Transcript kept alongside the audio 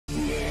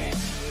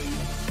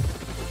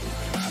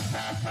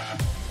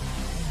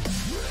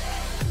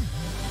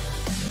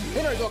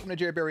Welcome to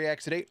JerBear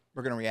Reacts. Today,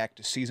 we're going to react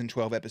to Season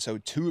 12,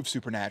 Episode 2 of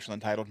Supernatural,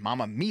 entitled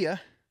Mamma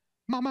Mia.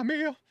 Mamma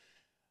Mia!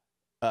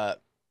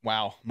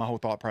 Wow, my whole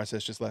thought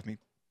process just left me.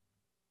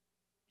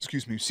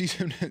 Excuse me.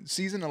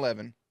 Season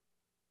 11.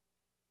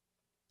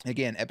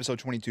 Again, Episode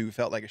 22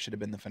 felt like it should have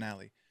been the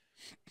finale,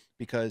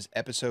 because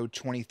Episode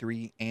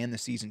 23 and the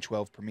Season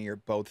 12 premiere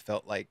both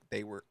felt like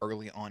they were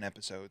early on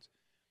episodes.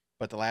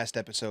 But the last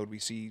episode, we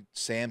see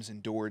Sam's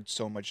endured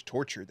so much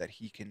torture that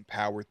he can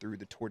power through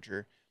the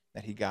torture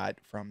that he got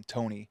from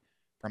Tony,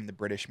 from the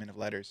British Men of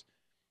Letters.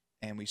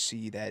 And we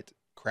see that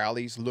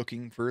Crowley's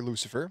looking for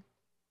Lucifer.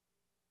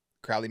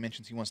 Crowley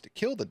mentions he wants to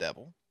kill the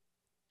devil.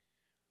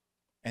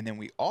 And then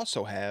we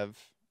also have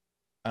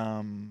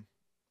Dean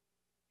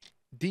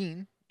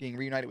getting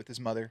reunited with his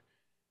mother.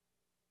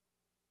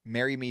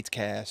 Mary meets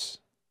Cass.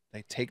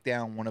 They take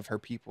down one of her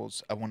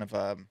peoples,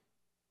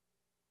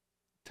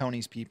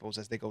 Tony's peoples,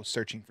 as they go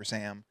searching for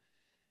Sam.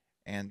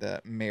 And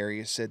Mary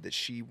has said that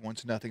she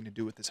wants nothing to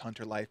do with this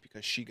hunter life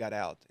because she got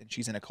out, and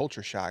she's in a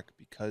culture shock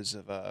because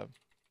of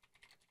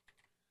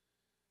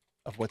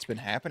what's been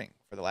happening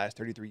for the last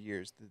 33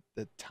 years.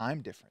 The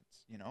time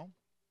difference, you know,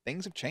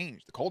 things have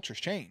changed. The culture's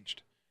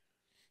changed.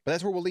 But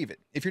that's where we'll leave it.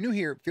 If you're new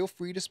here, feel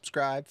free to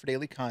subscribe for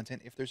daily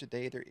content. If there's a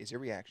day, there is a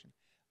reaction.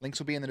 Links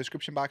will be in the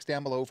description box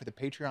down below for the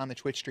Patreon, the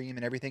Twitch stream,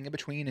 and everything in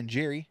between. And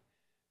Jerry,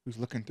 who's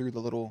looking through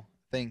the little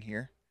thing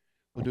here,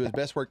 will do his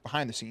best work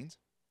behind the scenes.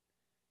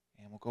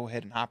 And we'll go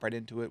ahead and hop right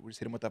into it. We'll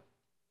just hit him with a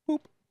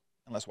boop.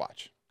 And let's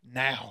watch.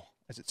 Now,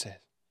 as it says.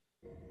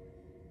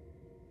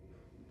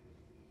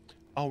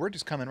 Oh, we're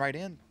just coming right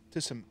in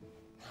to some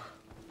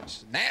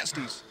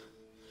nasties.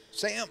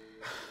 Sam.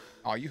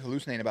 Oh, you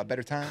hallucinating about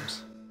better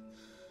times?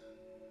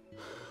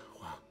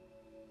 Wow.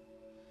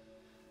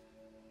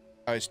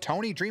 Oh, is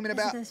Tony dreaming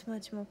about? Is this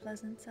much more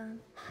pleasant, son?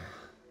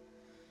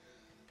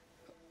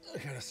 I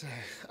gotta say,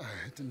 I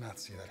did not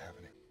see that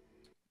happening.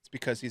 It's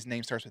because his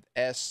name starts with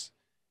S.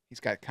 He's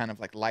got kind of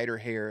like lighter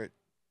hair.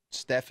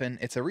 Stefan.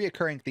 It's a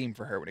reoccurring theme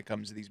for her when it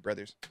comes to these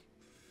brothers.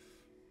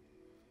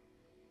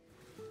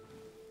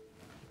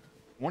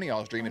 One of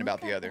y'all is dreaming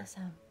about the other.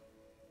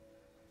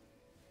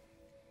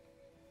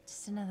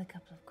 Just another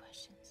couple of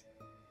questions.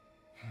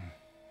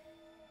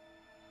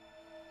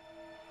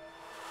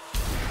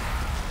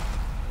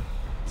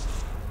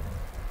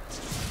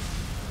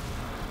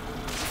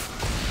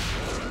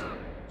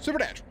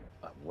 Supernatural.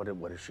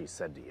 What has she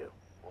said to you?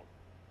 Well,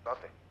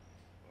 nothing.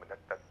 I mean,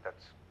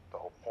 that's the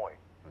whole point.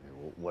 Okay,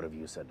 well, what have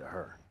you said to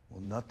her?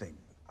 Well, nothing.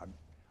 I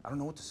don't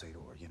know what to say to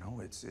her, you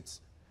know?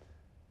 It's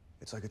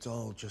like it's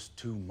all just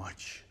too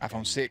much.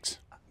 iPhone 6.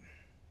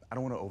 I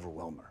don't want to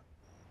overwhelm her.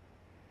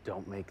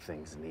 Don't make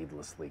things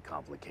needlessly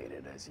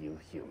complicated, as you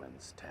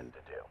humans tend to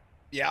do.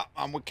 Yeah,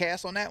 I'm with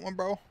Cass on that one,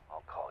 bro.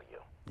 I'll call you.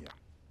 Yeah.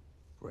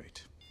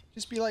 Great.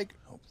 Just be like,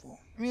 Helpful.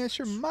 I mean, it's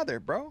your mother,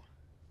 bro.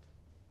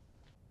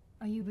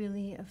 Are you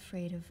really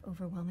afraid of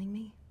overwhelming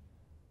me?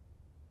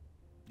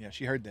 Yeah,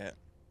 she heard that.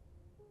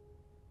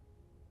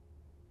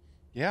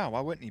 Yeah,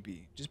 why wouldn't he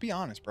be? Just be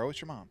honest, bro.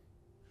 It's your mom.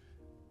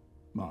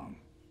 Mom,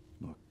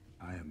 look,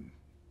 I am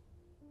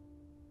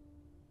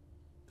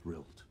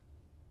thrilled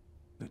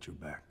that you're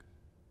back.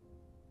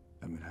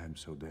 I mean, I am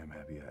so damn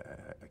happy.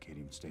 I can't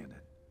even stand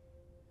it.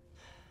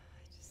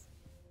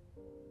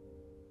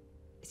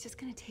 It's just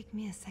gonna take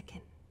me a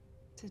second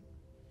to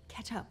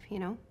catch up, you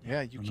know?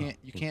 Yeah, you can't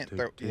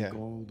throw. Take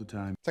all the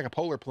time. It's like a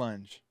polar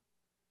plunge.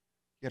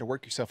 You got to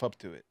work yourself up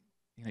to it.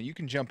 You know, you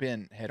can jump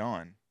in head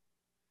on.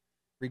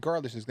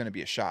 Regardless, there's going to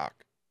be a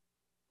shock.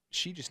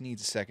 She just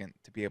needs a second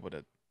to be able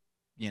to,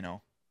 you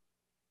know,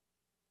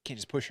 can't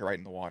just push her right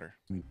in the water.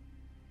 Is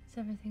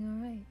everything all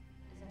right?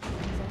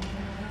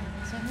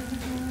 Is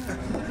everything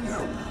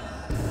all right?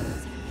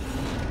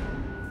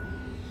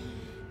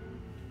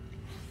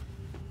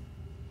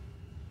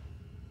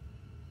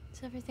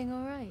 Is everything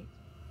all right?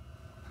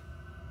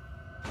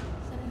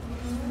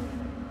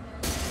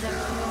 Is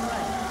everything all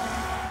right?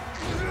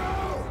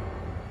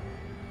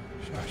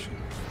 Josh,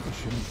 I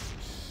shouldn't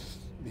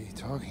be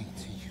talking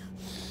to you.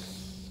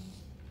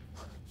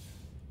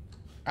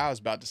 I was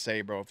about to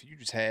say, bro, if you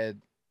just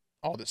had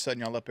all of a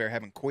sudden y'all up there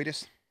having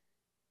coitus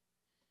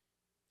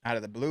out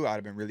of the blue, I'd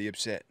have been really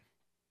upset.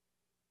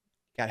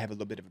 Gotta have a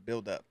little bit of a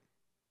build-up.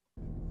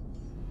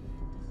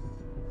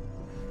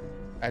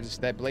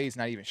 That blade's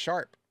not even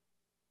sharp.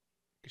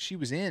 Because she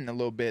was in a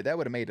little bit. That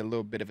would have made a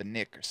little bit of a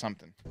nick or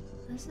something.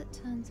 As it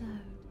turns out,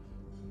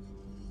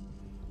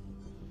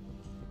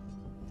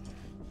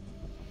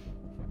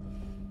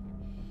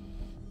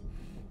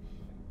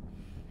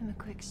 I'm a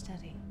quick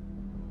study.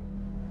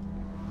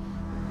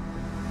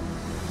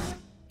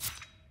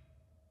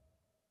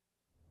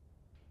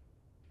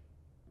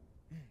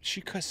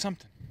 She cussed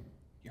something.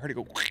 You heard it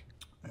go.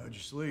 How'd you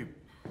sleep?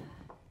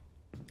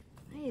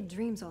 I had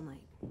dreams all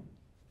night.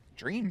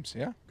 Dreams,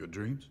 yeah. Good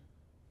dreams?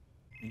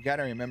 You got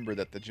to remember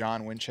that the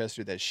John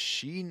Winchester that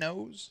she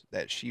knows,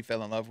 that she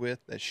fell in love with,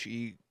 that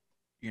she,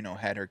 you know,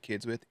 had her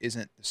kids with,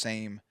 isn't the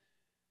same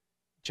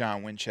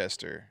John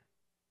Winchester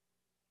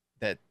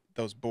that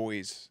those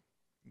boys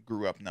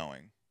grew up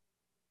knowing.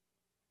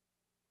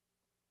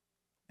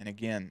 And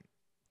again,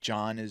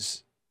 John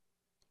is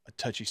a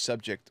touchy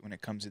subject when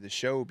it comes to the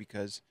show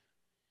because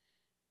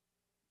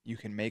you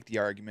can make the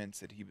arguments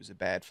that he was a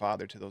bad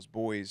father to those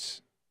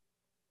boys,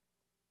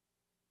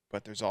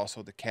 but there's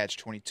also the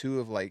catch-22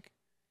 of like,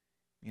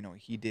 you know,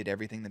 he did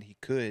everything that he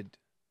could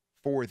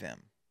for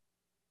them,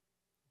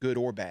 good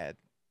or bad.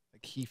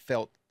 Like he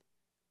felt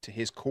to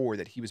his core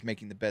that he was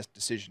making the best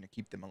decision to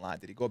keep them alive.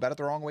 Did he go about it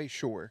the wrong way?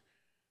 Sure.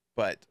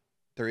 But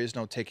there is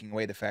no taking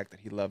away the fact that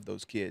he loved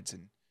those kids,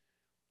 and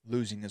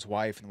losing his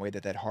wife and the way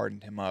that that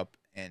hardened him up.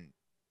 And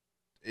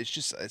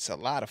it's a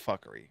lot of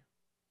fuckery.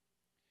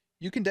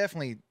 You can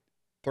definitely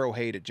throw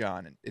hate at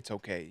John and it's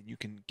okay. You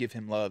can give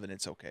him love and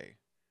it's okay.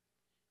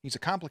 He's a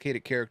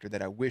complicated character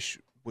that I wish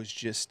was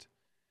just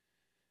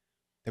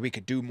that we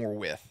could do more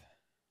with.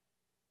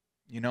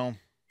 You know?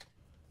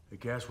 Hey,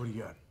 Cass, what do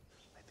you got?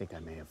 I think I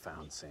may have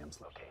found Sam's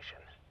location.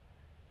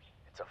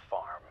 It's a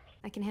farm.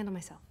 I can handle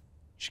myself.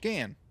 She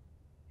can.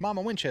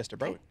 Mama Winchester,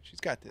 bro. Okay. She's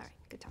got this. All right,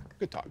 good talk.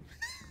 Good talk.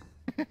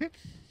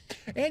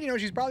 And, you know,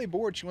 she's probably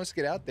bored. She wants to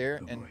get out there.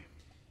 Good And boy.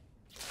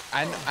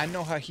 I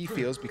know how he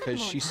feels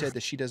because she said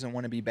that she doesn't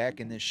want to be back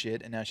in this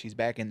shit, and now she's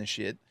back in the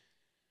shit.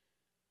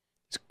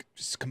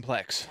 It's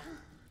complex.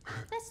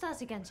 Let's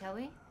start again, shall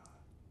we?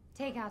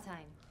 Take our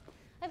time.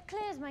 I've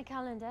cleared my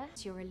calendar.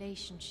 It's your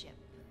relationship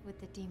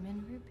with the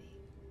demon Ruby.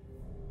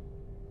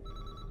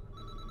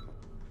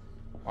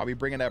 Why we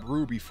bringing up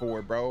Ruby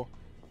for, bro?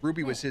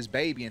 Ruby was his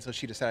baby until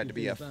she decided to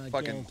be a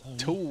fucking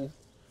tool.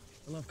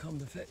 Well, I've come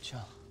to fetch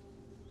her.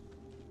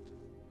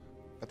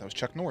 Thought that was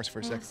Chuck Norris for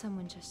a I have second.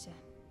 someone, Chester.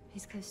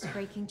 He's close to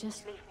breaking.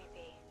 Just leave me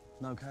be.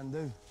 No can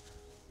do.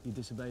 You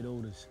disobeyed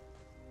orders.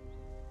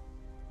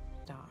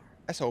 Star.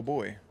 That's old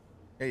boy.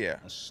 Yeah, yeah.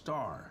 A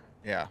star.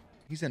 Yeah.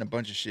 He's in a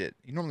bunch of shit.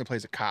 He normally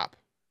plays a cop.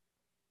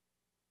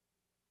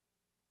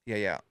 Yeah,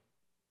 yeah.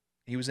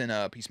 He was in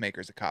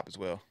Peacemaker as a cop as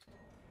well.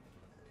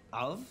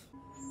 Of?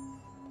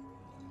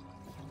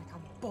 Like a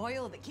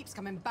boil that keeps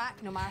coming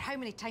back no matter how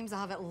many times I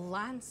have it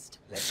lanced.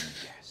 Let me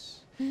guess.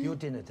 Your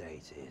dinner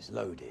date is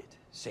loaded,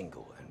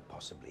 single, and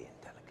possibly in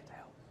delicate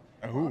health.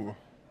 Ooh.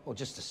 Or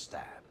just a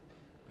stab.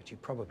 But you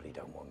probably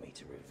don't want me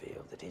to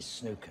reveal that his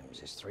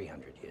Snookums is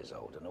 300 years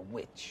old and a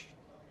witch.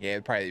 Yeah,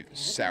 it'd probably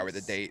sour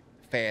the date.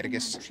 Fad, I Man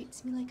guess.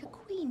 treats me like a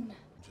queen.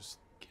 Just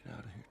get out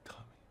of here,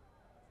 Tommy.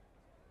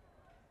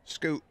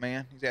 Scoot,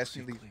 man. He's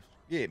asking See to leave. Cleveland.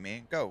 Yeah,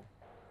 man. Go.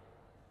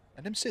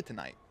 Let him sit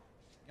tonight.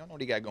 You don't know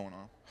what he got going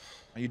on.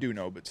 Well, you do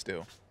know, but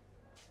still.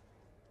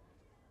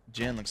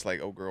 Jen looks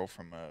like old girl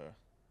from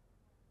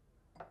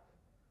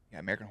yeah,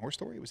 American Horror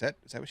Story. Is that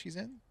what she's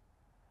in?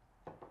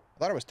 I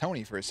thought it was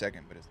Tony for a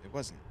second, but it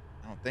wasn't.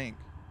 I don't think.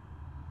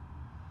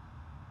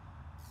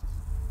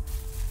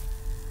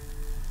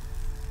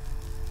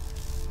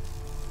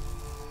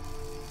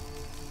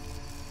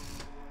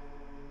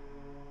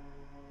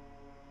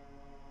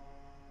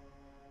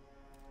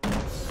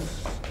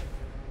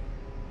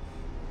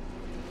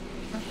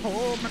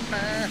 Hold me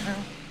now.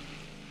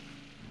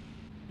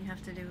 You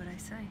have to do what I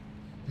say.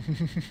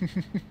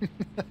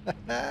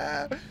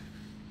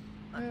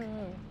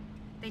 Look,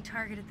 they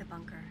targeted the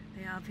bunker.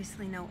 They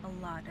obviously know a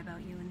lot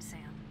about you and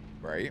Sam.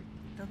 Right.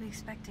 They'll be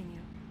expecting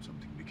you.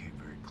 Something became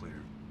very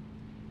clear.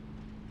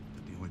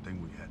 That the only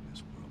thing we had in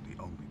this world,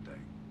 the only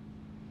thing,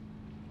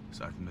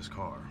 aside from this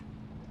car,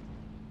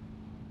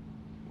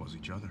 was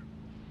each other.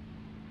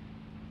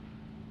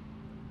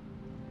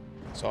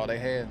 That's all they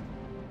had.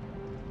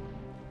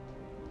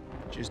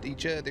 Just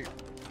each other.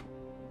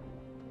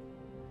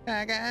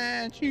 I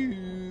got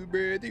you,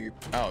 brother.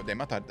 Oh,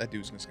 damn, I thought that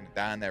dude was just gonna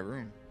die in that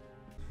room.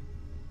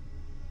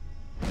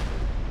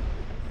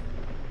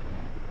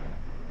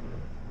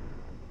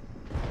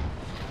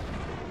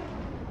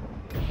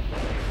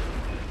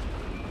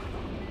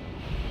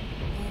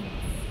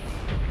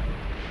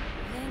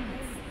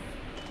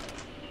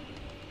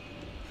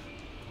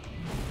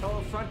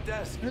 Hello, front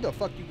desk. Who the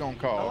fuck you gonna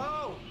call?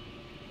 Hello?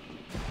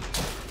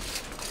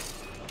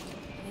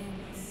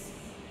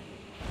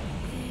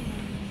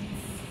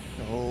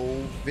 Oh,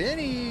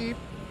 Vinny.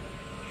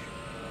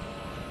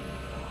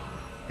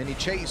 Vinny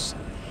Chase.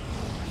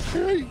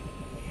 Hey.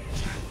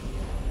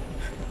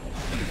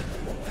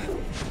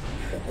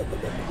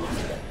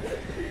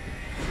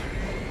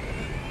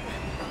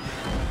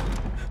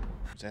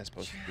 What's that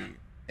supposed to be?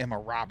 Emma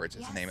Roberts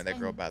is the name of that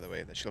girl, by the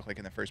way, that she looked like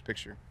in the first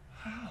picture.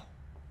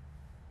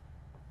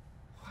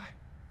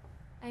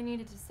 I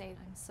needed to say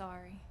I'm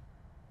sorry.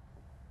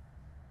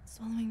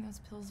 Swallowing those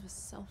pills was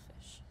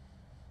selfish.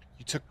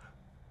 You took...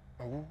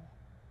 Oh.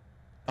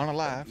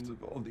 Unalive.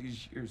 Look, all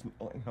these years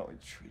knowing how I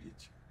treated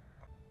you.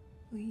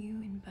 Will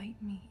you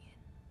invite me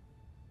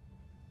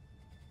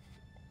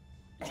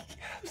in?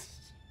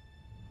 Yes.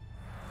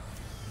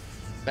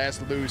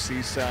 That's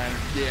Lucy's son.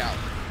 Yeah.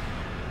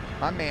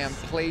 My man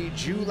played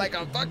you like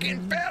a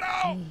fucking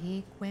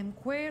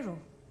fiddle.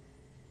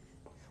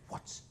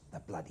 What's the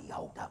bloody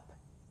hold up?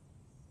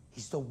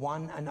 He's the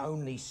one and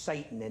only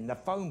Satan in the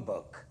phone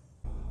book.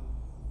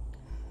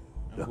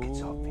 Look,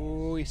 it's obvious.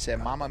 Ooh, he said,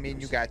 Mama, me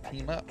and you got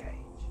team up. Cage.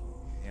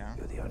 Yeah.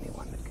 You're the only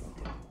one that can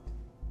do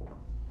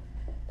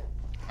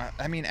it.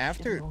 I mean,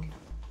 after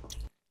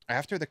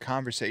after the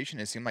conversation,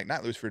 it seemed like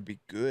not Lucifer would be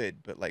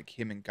good, but like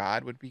him and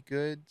God would be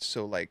good.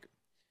 So like,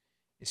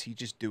 is he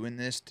just doing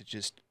this to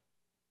just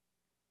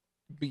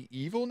be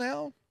evil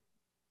now?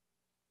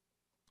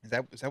 Is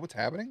that what's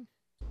happening?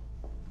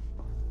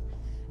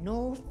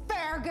 No,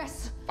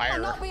 Fergus! Fire.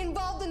 I'll not be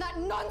involved in that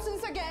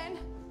nonsense again!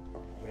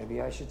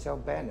 Maybe I should tell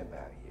Ben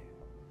about you.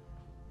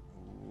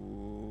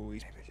 Ooh,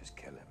 Maybe just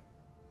kill him.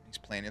 he's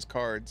playing his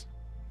cards.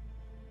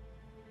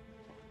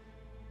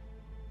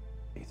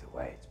 Either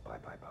way, it's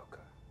bye-bye, Boca.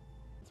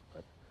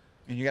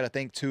 And you got to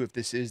think too, if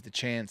this is the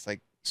chance,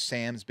 like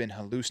Sam's been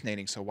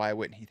hallucinating, so why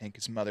wouldn't he think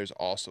his mother's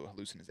also a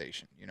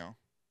hallucination? You know?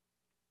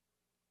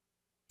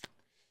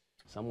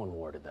 Someone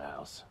warded the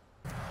house.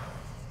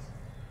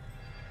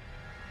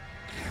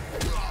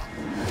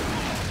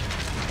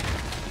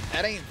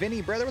 That ain't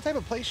Vinny, brother. What type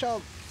of place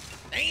y'all?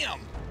 Damn!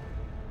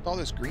 With all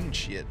this green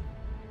shit.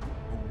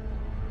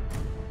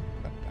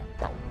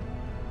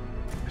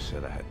 I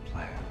said I had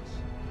plans.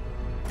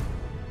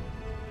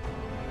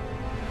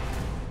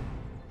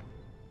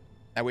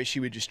 I wish he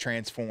would just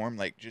transform,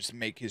 like just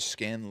make his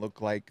skin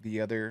look like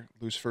the other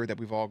Lucifer that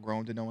we've all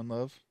grown to know and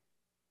love.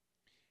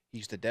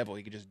 He's the devil.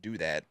 He could just do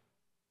that,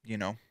 you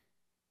know? I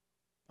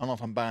don't know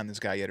if I'm buying this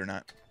guy yet or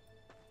not.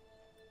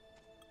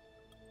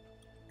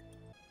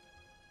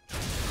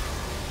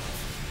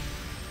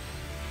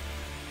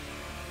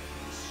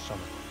 Son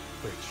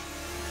of a bitch.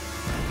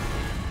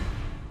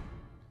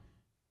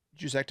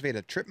 Did you just activate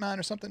a trip mine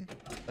or something?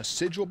 A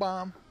sigil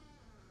bomb?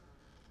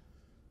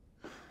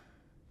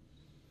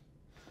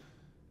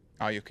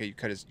 Oh, okay. You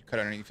cut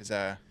underneath his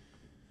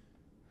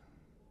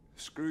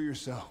Screw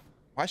yourself.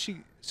 Why so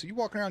you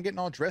walking around getting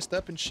all dressed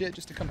up and shit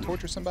just to come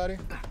torture somebody?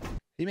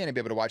 He may not be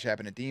able to watch it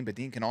happen to Dean, but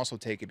Dean can also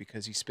take it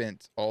because he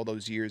spent all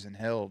those years in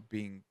hell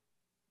being,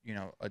 you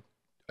know,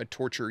 a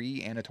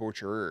torturee and a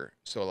torturer.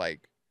 So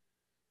like,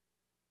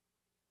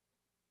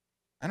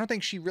 I don't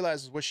think she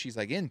realizes what she's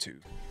like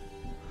into.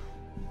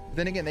 But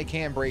then again, they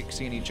can break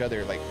seeing each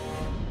other like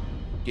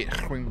get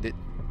it.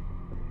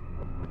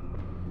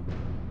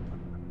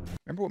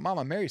 Remember what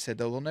Mama Mary said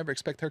though? They'll never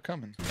expect her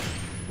coming.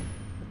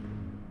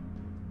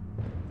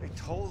 They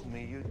told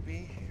me you'd be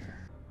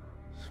here.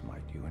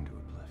 Smite you into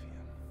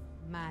oblivion.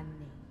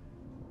 Money.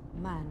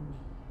 Money.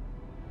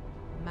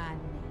 Money.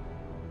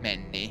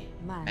 Manny.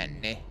 Money.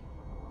 Manny.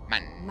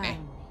 Manny. Money.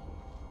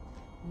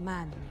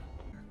 Money.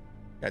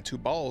 Got 2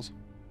 balls.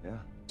 Yeah?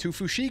 2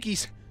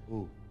 fushikis.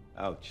 Ooh,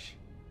 ouch.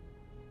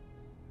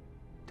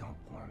 Don't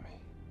bore me.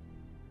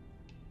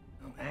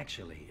 No,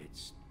 actually,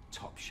 it's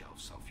top-shelf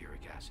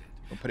sulfuric acid.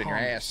 Don't put it in your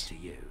Harmless ass. to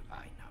you,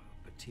 I know,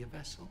 but to your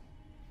vessel,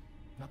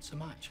 not so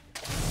much.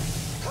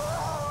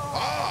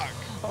 Fuck!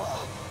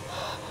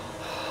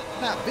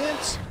 Not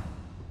Vince.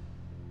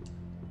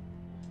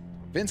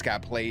 Vince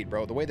got played,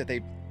 bro. The way that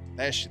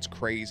that shit's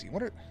crazy.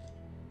 What are...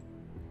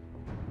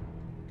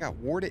 Got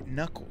warded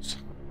knuckles.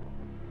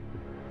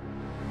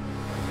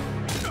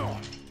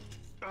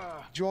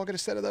 Did you all get a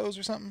set of those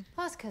or something?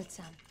 Passcode,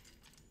 Sam.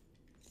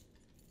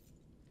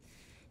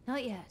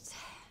 Not yet.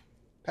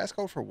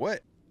 Passcode for what?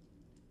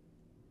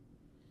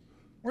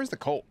 Where's the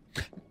Colt?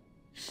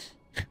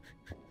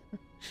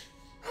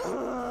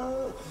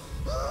 Oh!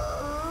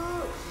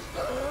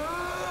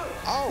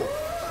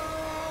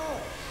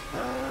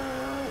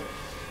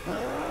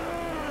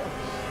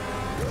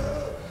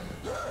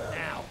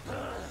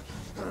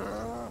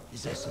 Now,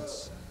 his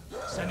essence.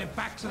 Send him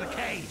back to the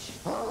cage.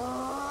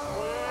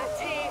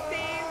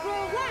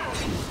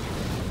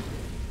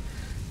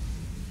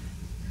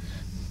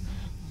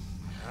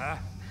 Huh?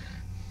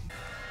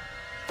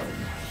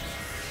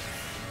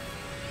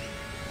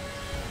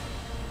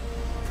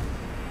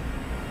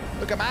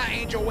 Look at my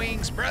angel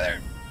wings,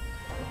 brother.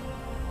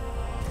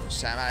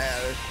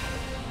 Samael.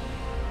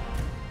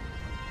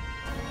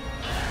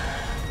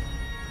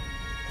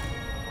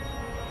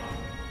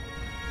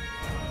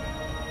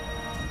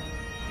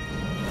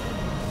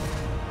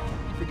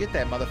 You forget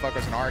that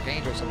motherfucker's an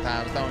archangel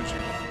sometimes, don't you?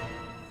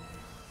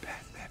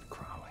 Bad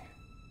crawling.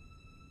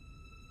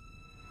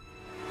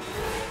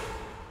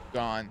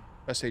 Gone.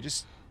 Let's say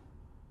just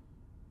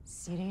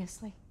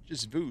Seriously?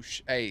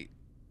 voosh. Hey.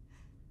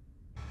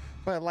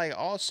 But like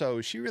also,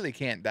 she really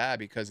can't die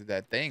because of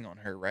that thing on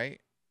her,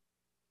 right?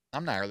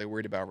 I'm not really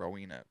worried about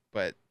Rowena,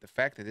 but the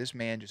fact that this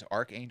man just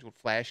archangel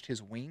flashed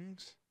his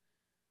wings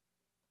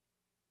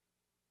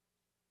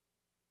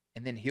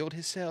and then healed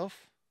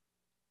himself.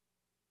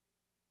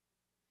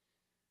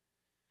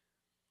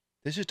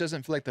 This just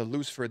doesn't feel like the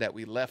Lucifer that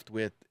we left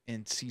with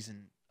in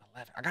season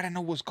 11. I gotta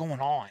know what's going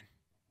on.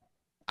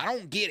 I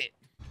don't get it.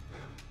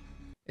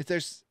 If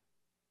there's...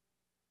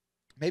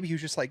 Maybe he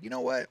was just like, you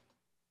know what?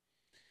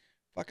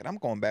 Fuck it, I'm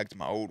going back to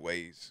my old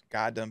ways.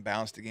 God done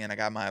bounced again. I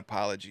got my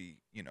apology,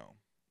 you know,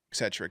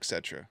 etc.,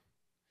 etc.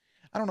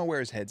 I don't know where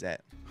his head's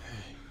at.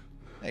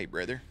 Hey,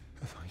 brother.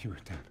 I thought you were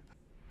dead.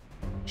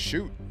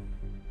 Shoot.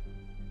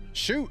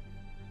 Shoot.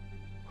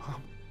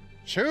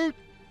 Shoot.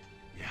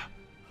 Yeah.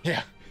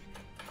 Yeah.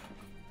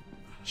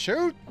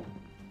 Shoot.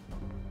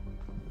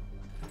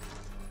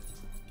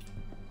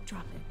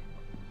 Drop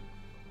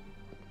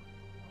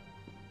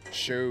it.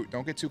 Shoot,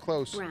 don't get too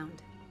close. Round.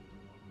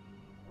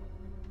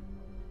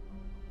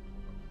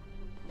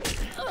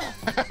 That's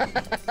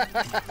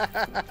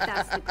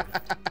the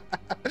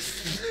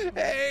ground.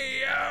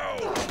 Hey,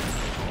 yo!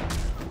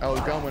 Oh,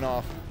 the gun went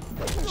off.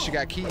 She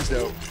got keys,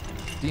 though.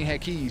 Dean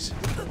had keys.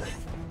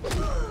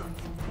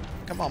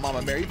 Come on,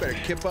 Mama Mary, you better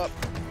kip up.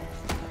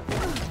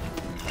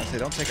 I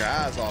said, don't take her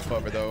eyes off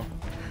of her, though.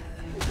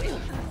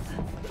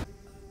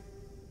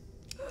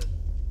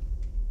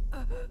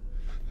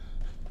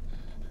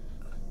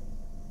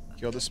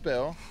 Kill the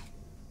spell.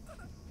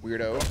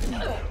 Weirdo.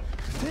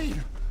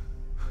 Dean!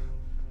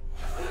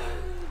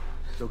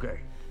 It's okay.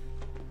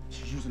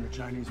 She's using a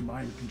Chinese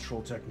mind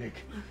control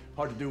technique.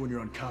 Hard to do when you're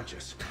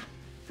unconscious.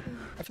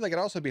 I feel like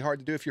it'd also be hard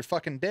to do if you're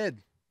fucking dead.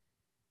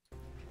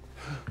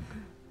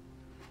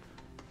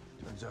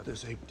 Turns out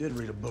this ape did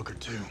read a book or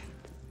two.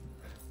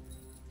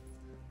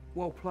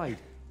 Well played.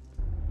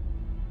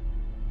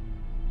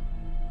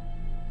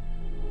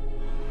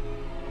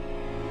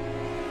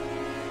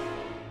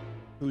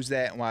 Who's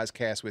that and why is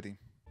Cass with him?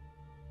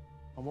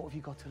 And what have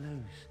you got to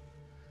lose?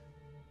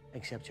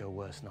 Except your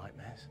worst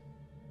nightmares.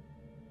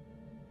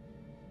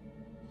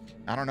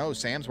 I don't know.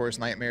 Sam's worst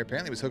nightmare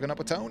apparently was hooking up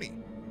with Tony.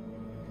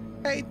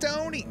 Hey,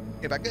 Tony,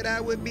 if I could, I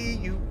would be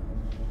you.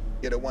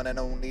 You're the one and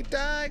only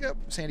tiger.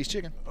 Sandy's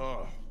chicken.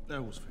 Oh,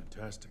 that was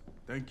fantastic.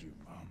 Thank you,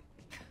 Mom.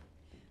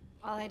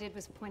 All I did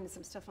was point at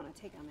some stuff on a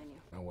takeout menu.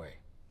 No way.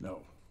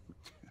 No.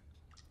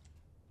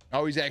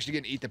 Oh, he's actually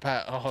getting to eat the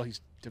pie. Oh,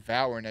 he's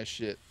devouring that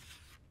shit.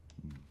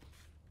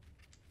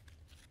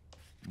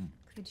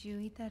 Could you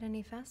eat that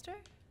any faster?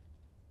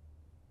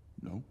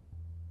 No.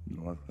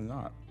 No, actually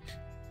not.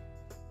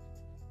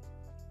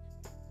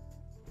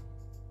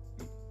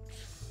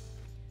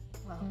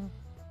 Well,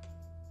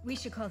 we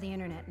should call the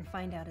internet and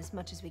find out as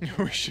much as we can.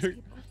 about these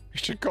people. We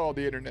should call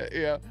the internet.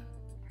 Yeah.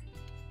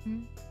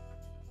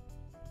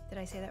 Did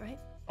I say that right?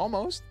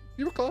 Almost.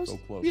 You were close. So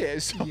close. Yeah,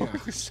 so, Yeah.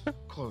 so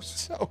Close.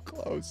 So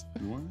close.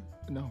 You want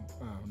it? No,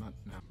 not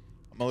now.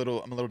 I'm a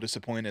little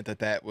disappointed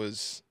that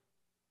was,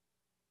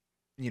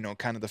 you know,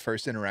 kind of the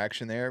first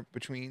interaction there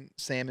between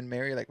Sam and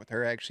Mary, like with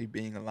her actually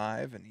being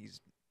alive, and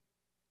he's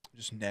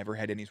just never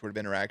had any sort of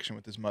interaction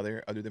with his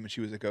mother other than when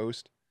she was a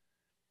ghost.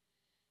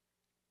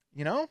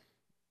 You know?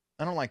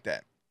 I don't like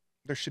that.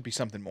 There should be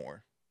something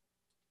more.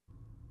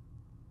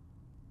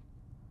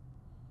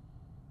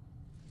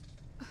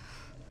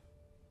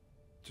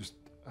 Just,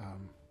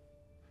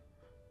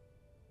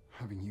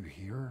 having you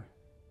here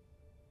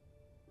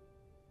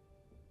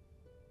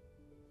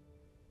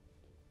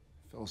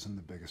fills in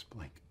the biggest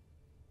blank.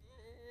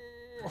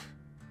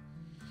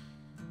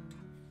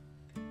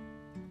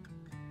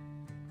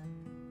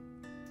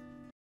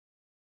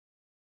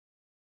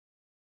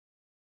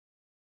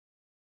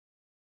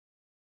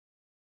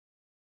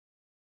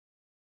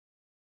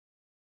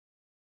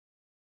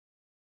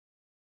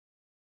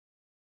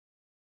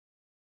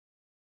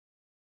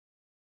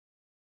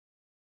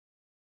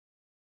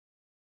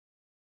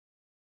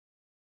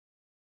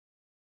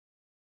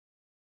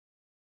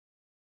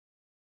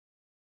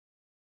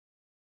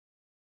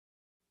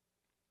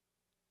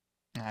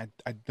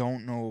 I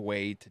don't know a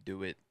way to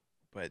do it,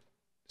 but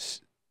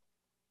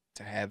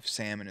to have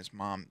Sam and his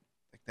mom,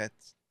 like,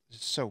 that's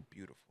just so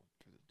beautiful.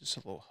 Just a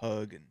little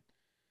hug, and,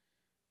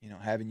 you know,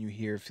 having you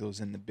here fills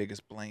in the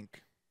biggest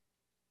blank.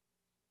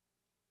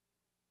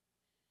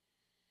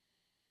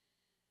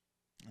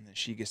 And then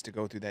she gets to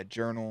go through that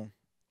journal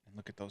and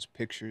look at those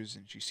pictures,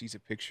 and she sees a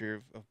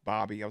picture of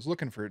Bobby. I was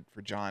looking for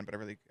John, but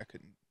I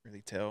couldn't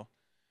really tell.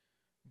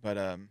 But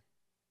I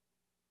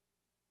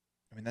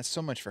mean, that's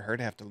so much for her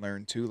to have to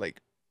learn too.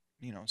 Like,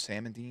 you know,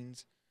 Sam and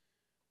Dean's,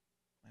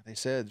 like they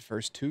said,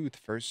 first tooth,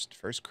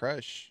 first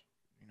crush.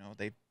 You know,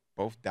 they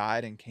both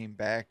died and came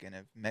back and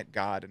have met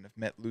God and have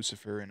met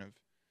Lucifer and have,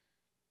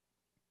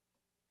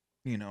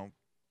 you know,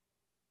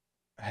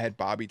 had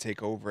Bobby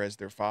take over as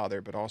their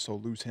father, but also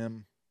lose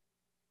him.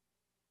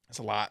 That's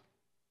a lot.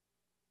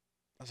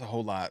 That's a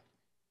whole lot.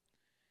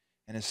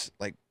 And it's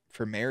like,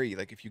 for Mary,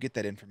 like, if you get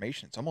that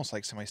information, it's almost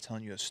like somebody's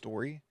telling you a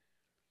story.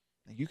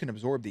 Like, you can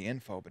absorb the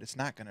info, but it's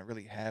not going to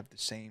really have the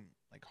same,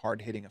 like,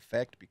 hard-hitting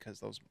effect because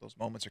those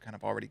moments are kind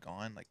of already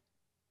gone. Like,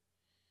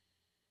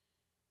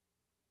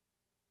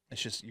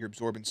 it's just, you're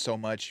absorbing so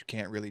much, you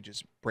can't really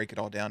just break it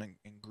all down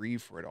and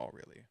grieve for it all,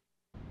 really.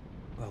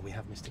 Well, we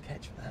have Mr.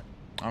 Ketch for that.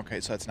 Okay,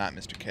 so that's not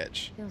Mr.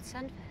 Ketch. You'll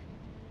send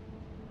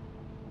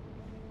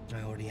for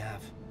I already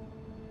have.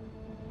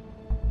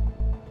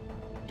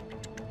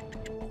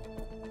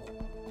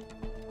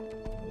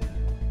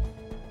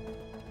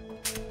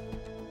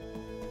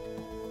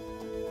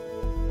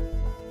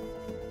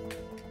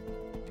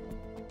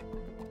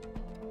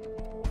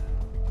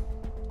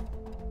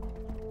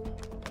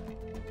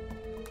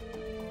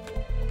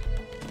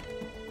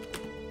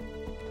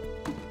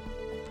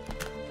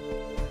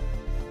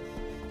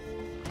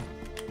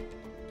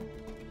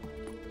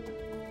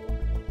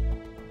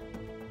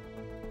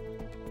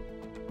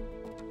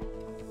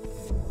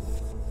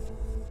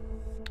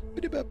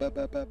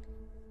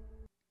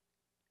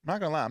 I'm not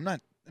gonna lie, I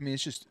mean,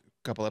 it's just a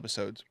couple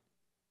episodes.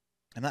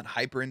 I'm not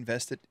hyper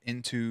invested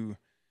into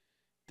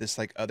this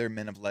like other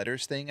Men of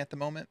Letters thing at the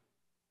moment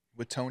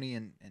with Tony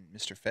and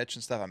Mr. Fetch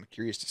and stuff. I'm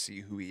curious to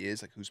see who he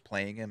is, like who's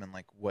playing him and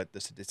like what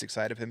the sadistic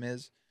side of him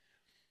is.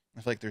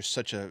 I feel like there's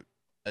such a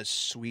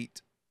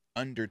sweet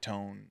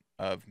undertone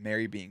of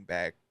Mary being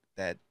back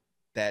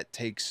that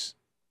takes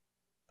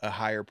a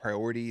higher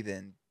priority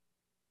than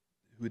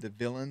who the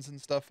villains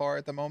and stuff are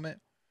at the moment.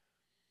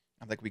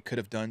 I think we could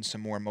have done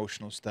some more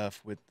emotional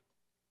stuff with,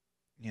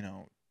 you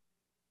know,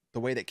 the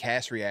way that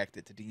Cass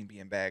reacted to Dean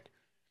being back.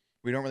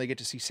 We don't really get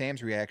to see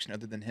Sam's reaction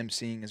other than him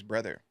seeing his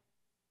brother,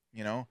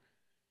 you know?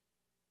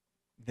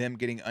 Them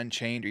getting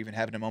unchained or even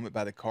having a moment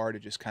by the car to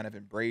just kind of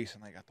embrace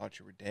and like, I thought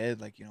you were dead.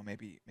 Like, you know,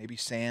 maybe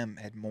Sam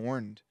had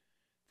mourned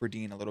for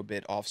Dean a little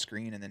bit off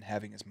screen, and then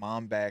having his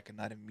mom back and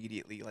not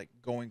immediately like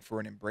going for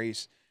an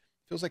embrace.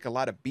 Feels like a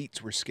lot of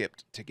beats were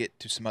skipped to get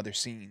to some other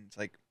scenes.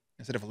 Like,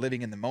 instead of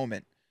living in the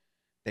moment,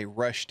 they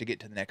rush to get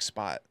to the next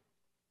spot.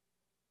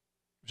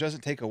 Which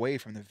doesn't take away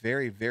from the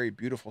very, very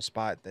beautiful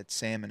spot that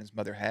Sam and his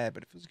mother had,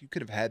 but it feels like you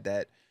could have had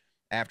that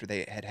after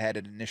they had had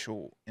an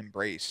initial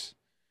embrace.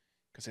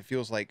 Because it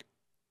feels like,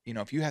 you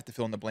know, if you have to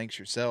fill in the blanks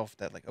yourself,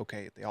 that like,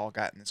 okay, they all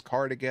got in this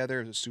car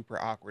together. It was a super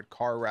awkward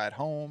car ride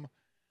home.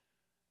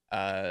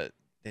 They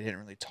didn't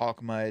really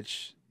talk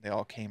much. They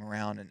all came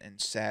around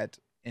and sat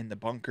in the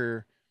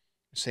bunker.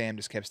 Sam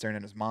just kept staring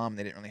at his mom.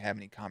 They didn't really have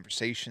any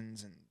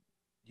conversations. And,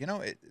 you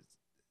know, it's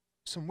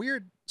some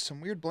weird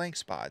blank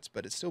spots,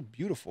 but it's still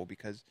beautiful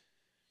because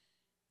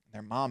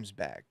their mom's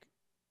back.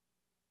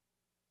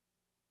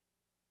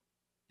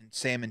 And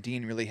Sam and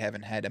Dean really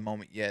haven't had a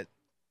moment yet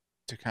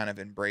to kind of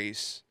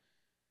embrace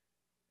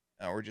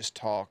or just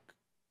talk,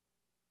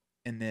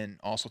 and then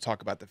also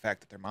talk about the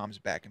fact that their mom's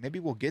back. And maybe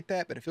we'll get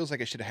that, but it feels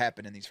like it should have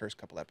happened in these first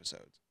couple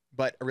episodes.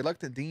 But a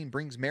reluctant Dean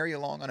brings Mary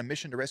along on a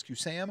mission to rescue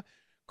Sam.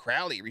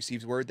 Crowley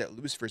receives word that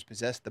Lucifer's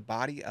possessed the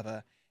body of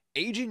a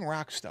aging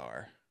rock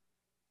star.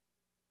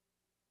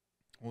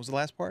 What was the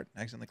last part?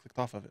 I accidentally clicked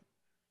off of it.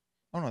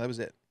 Oh no, that was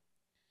it.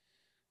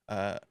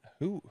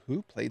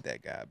 Who played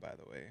that guy, by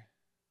the way?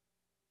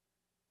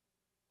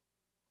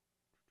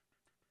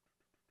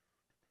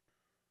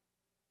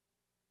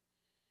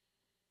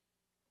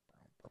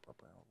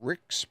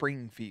 Rick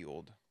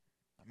Springfield.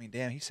 I mean,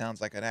 damn, he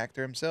sounds like an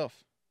actor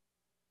himself.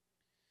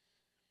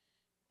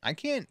 I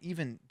can't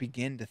even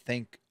begin to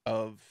think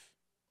of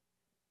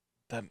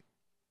the...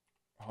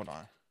 Hold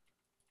on.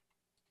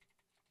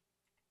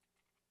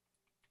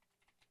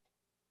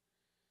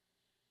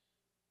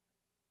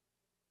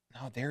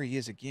 Oh, there he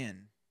is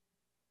again.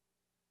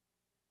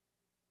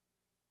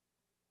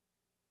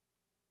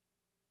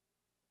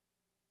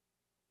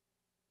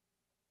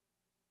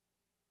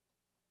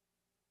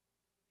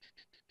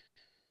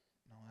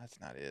 No, that's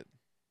not it.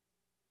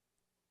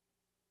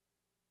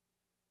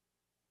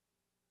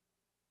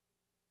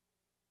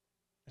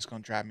 It's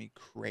going to drive me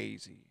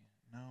crazy.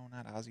 No,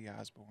 not Ozzy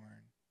Osbourne.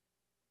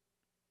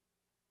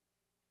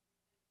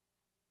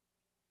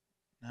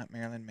 Not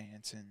Marilyn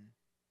Manson.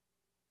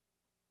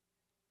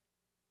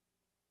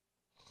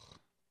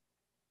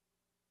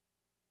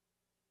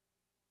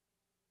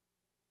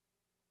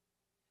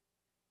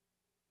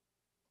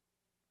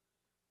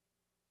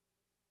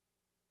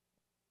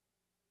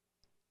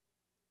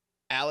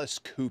 Alice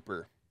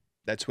Cooper.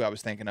 That's who I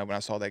was thinking of when I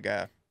saw that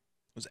guy. It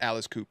was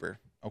Alice Cooper.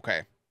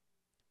 Okay.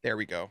 There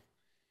we go.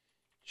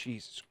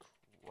 Jesus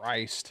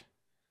Christ.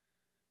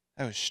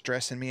 That was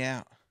stressing me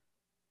out.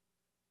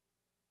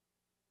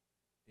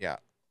 Yeah.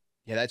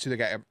 Yeah, that's who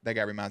that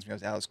guy reminds me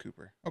of, Alice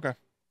Cooper. Okay.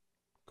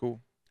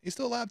 Cool. He's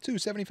still alive too,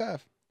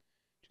 75.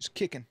 Just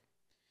kicking.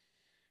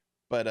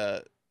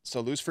 But so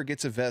Lucifer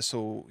gets a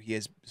vessel. He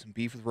has some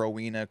beef with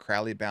Rowena.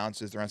 Crowley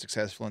bounces. They're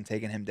unsuccessful in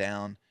taking him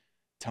down.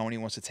 Tony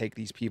wants to take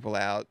these people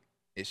out.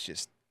 It's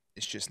just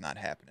not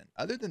happening.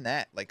 Other than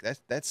that, like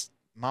that's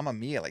Mamma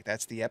Mia. Like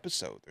that's the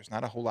episode. There's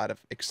not a whole lot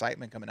of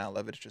excitement coming out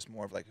of it. It's just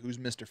more of like, who's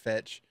Mr.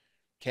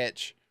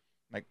 Catch?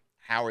 Like,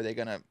 how are they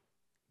gonna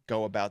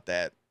go about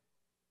that?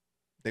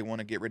 They want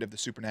to get rid of the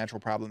supernatural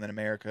problem in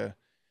America.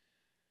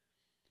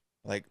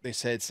 Like they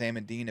said, Sam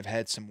and Dean have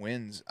had some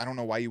wins. I don't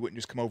know why you wouldn't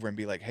just come over and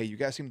be like, hey, you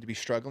guys seem to be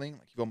struggling.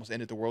 Like, you've almost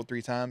ended the world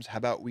 3 times. How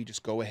about we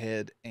just go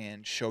ahead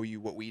and show you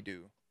what we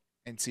do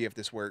and see if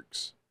this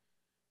works?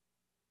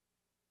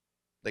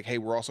 Like, hey,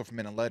 we're also from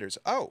Men and Letters.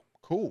 Oh,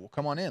 cool.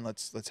 Come on in.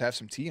 Let's have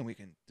some tea and we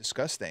can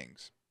discuss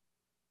things.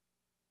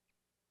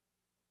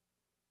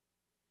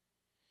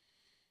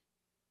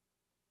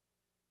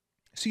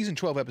 Season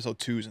 12, Episode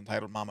 2 is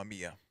entitled Mamma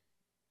Mia.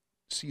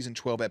 Season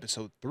 12,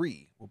 Episode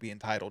 3 will be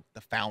entitled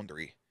The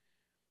Foundry.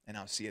 And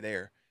I'll see you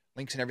there.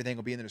 Links and everything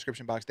will be in the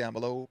description box down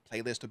below.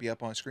 Playlist will be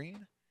up on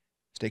screen.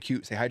 Stay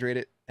cute, stay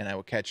hydrated, and I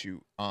will catch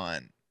you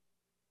on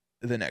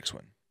the next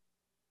one.